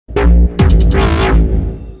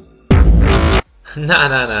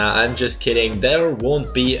Nah, I'm just kidding. There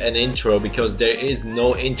won't be an intro because there is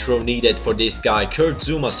no intro needed for this guy. Kurt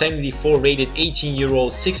Zouma, 74 rated,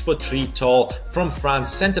 18-year-old, 6'3" tall, from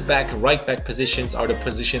France. Center back, right back positions are the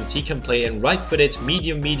positions he can play in. Right footed,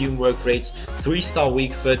 medium work rates, 3-star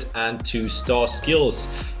weak foot and 2-star skills.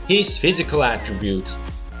 His physical attributes.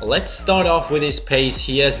 Let's start off with his pace.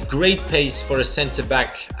 He has great pace for a center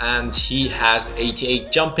back and he has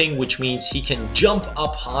 88 jumping, which means he can jump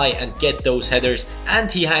up high and get those headers,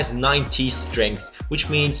 and he has 90 strength, which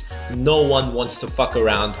means no one wants to fuck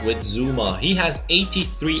around with Zouma. He has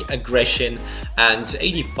 83 aggression and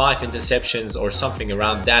 85 interceptions or something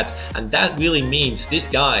around that, and that really means this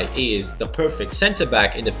guy is the perfect center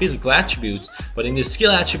back in the physical attributes, but in the skill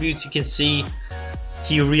attributes you can see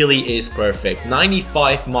he really is perfect.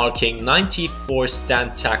 95 marking, 94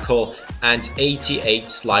 stand tackle and 88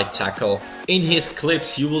 slide tackle. In his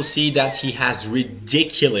clips you will see that he has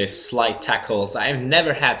ridiculous slide tackles. I have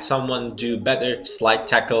never had someone do better slide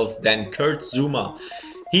tackles than Kurt Zouma.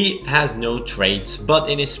 He has no traits, but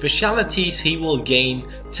in his specialities he will gain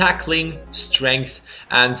tackling, strength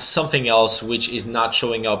and something else which is not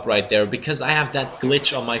showing up right there because I have that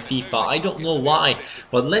glitch on my FIFA. I don't know why,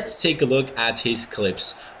 but let's take a look at his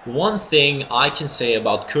clips. One thing I can say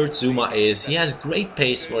about Kurt Zouma is he has great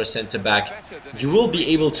pace for a center back. You will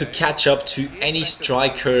be able to catch up to any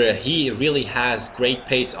striker. He really has great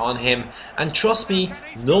pace on him, and trust me,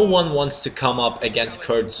 no one wants to come up against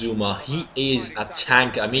Kurt Zouma. He is a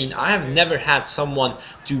tank. I mean, I have never had someone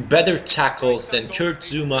do better tackles than Kurt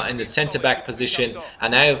Zouma in the center back position,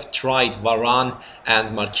 and I have tried Varane and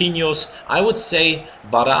Marquinhos. I would say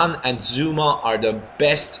Varane and Zouma are the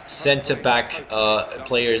best center back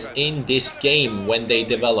players in this game when they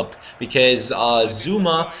develop, because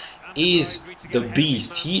Zouma is the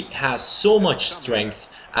beast. He has so much strength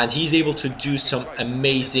and he's able to do some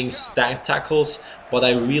amazing stand tackles, but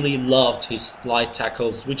I really loved his slide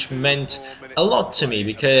tackles, which meant a lot to me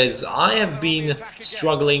because I have been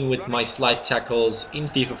struggling with my slide tackles in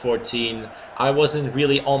FIFA 14. I wasn't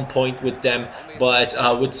really on point with them, but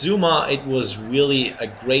with Zouma it was really a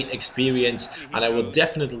great experience and I would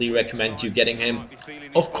definitely recommend you getting him.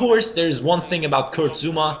 Of course, there's one thing about Kurt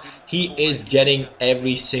Zouma: he is getting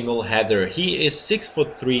every single header. He is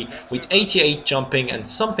 6'3" with 88 jumping and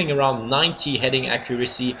something around 90 heading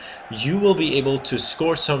accuracy. You will be able to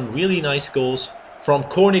score some really nice goals from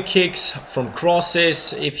corner kicks, from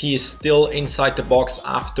crosses, if he is still inside the box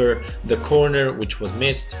after the corner which was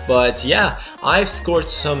missed. But yeah, I've scored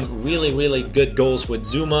some really good goals with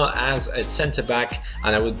Zouma as a center back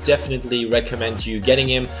and I would definitely recommend you getting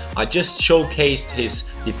him. I just showcased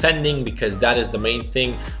his defending because that is the main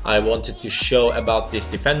thing I wanted to show about this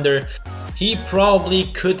defender. He probably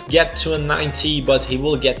could get to a 90, but he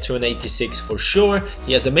will get to an 86 for sure.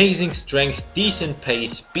 He has amazing strength, decent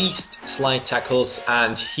pace, beast slide tackles,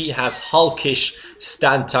 and he has hulkish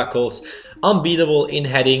stand tackles. Unbeatable in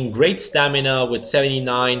heading, great stamina with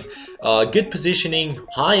 79, good positioning,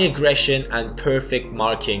 high aggression and perfect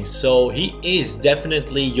marking. So he is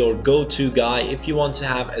definitely your go-to guy if you want to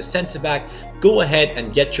have a center back. Go ahead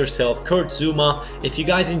and get yourself Kurt Zouma. If you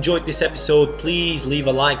guys enjoyed this episode, please leave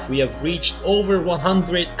a like. We have reached over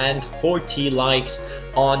 140 likes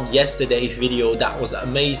on yesterday's video. That was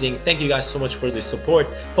amazing. Thank you guys so much for the support.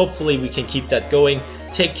 Hopefully we can keep that going.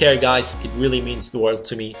 Take care guys, it really means the world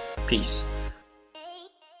to me. Peace.